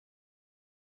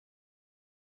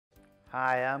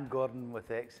Hi, I'm Gordon with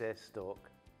XS Stock.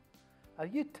 Are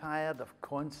you tired of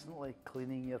constantly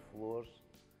cleaning your floors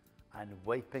and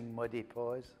wiping muddy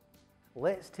paws?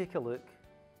 Let's take a look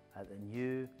at the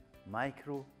new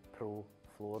Micro Pro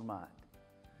floor mat.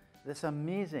 This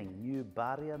amazing new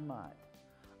barrier mat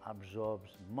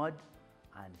absorbs mud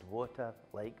and water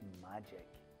like magic.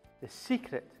 The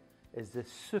secret is the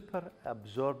super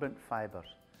absorbent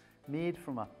fibres made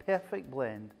from a perfect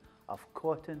blend of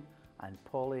cotton and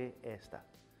polyester,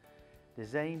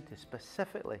 designed to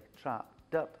specifically trap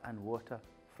dirt and water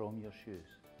from your shoes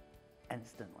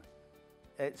instantly.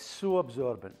 It's so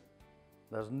absorbent,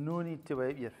 there's no need to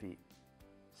wipe your feet.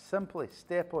 Simply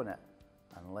step on it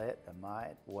and let the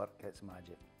mat work its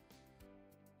magic.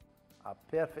 A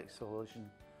perfect solution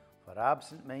for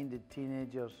absent-minded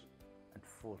teenagers and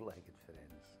four-legged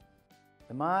friends.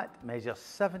 The mat measures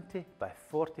 70 by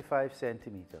 45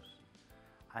 centimetres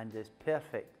and is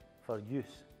perfect for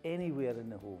use anywhere in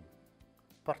the home,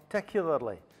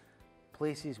 particularly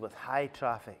places with high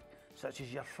traffic, such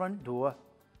as your front door,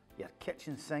 your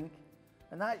kitchen sink,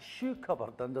 and that shoe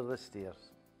cupboard under the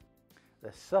stairs.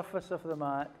 The surface of the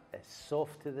mat is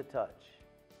soft to the touch,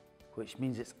 which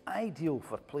means it's ideal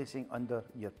for placing under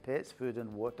your pet's food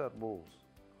and water bowls,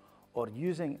 or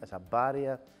using as a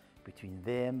barrier between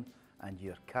them and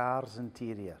your car's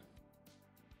interior.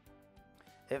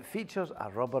 It features a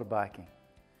rubber backing,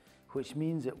 which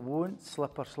means it won't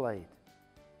slip or slide.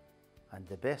 And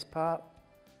the best part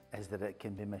is that it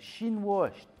can be machine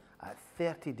washed at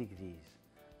 30 degrees.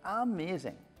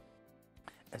 Amazing!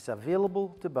 It's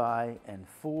available to buy in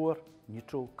 4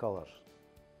 neutral colours,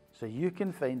 so you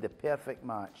can find the perfect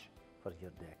match for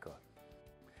your decor.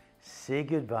 Say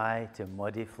goodbye to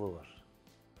muddy floors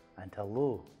and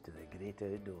hello to the great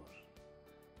outdoors.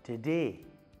 Today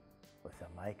with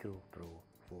a Micro Pro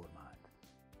floor mat.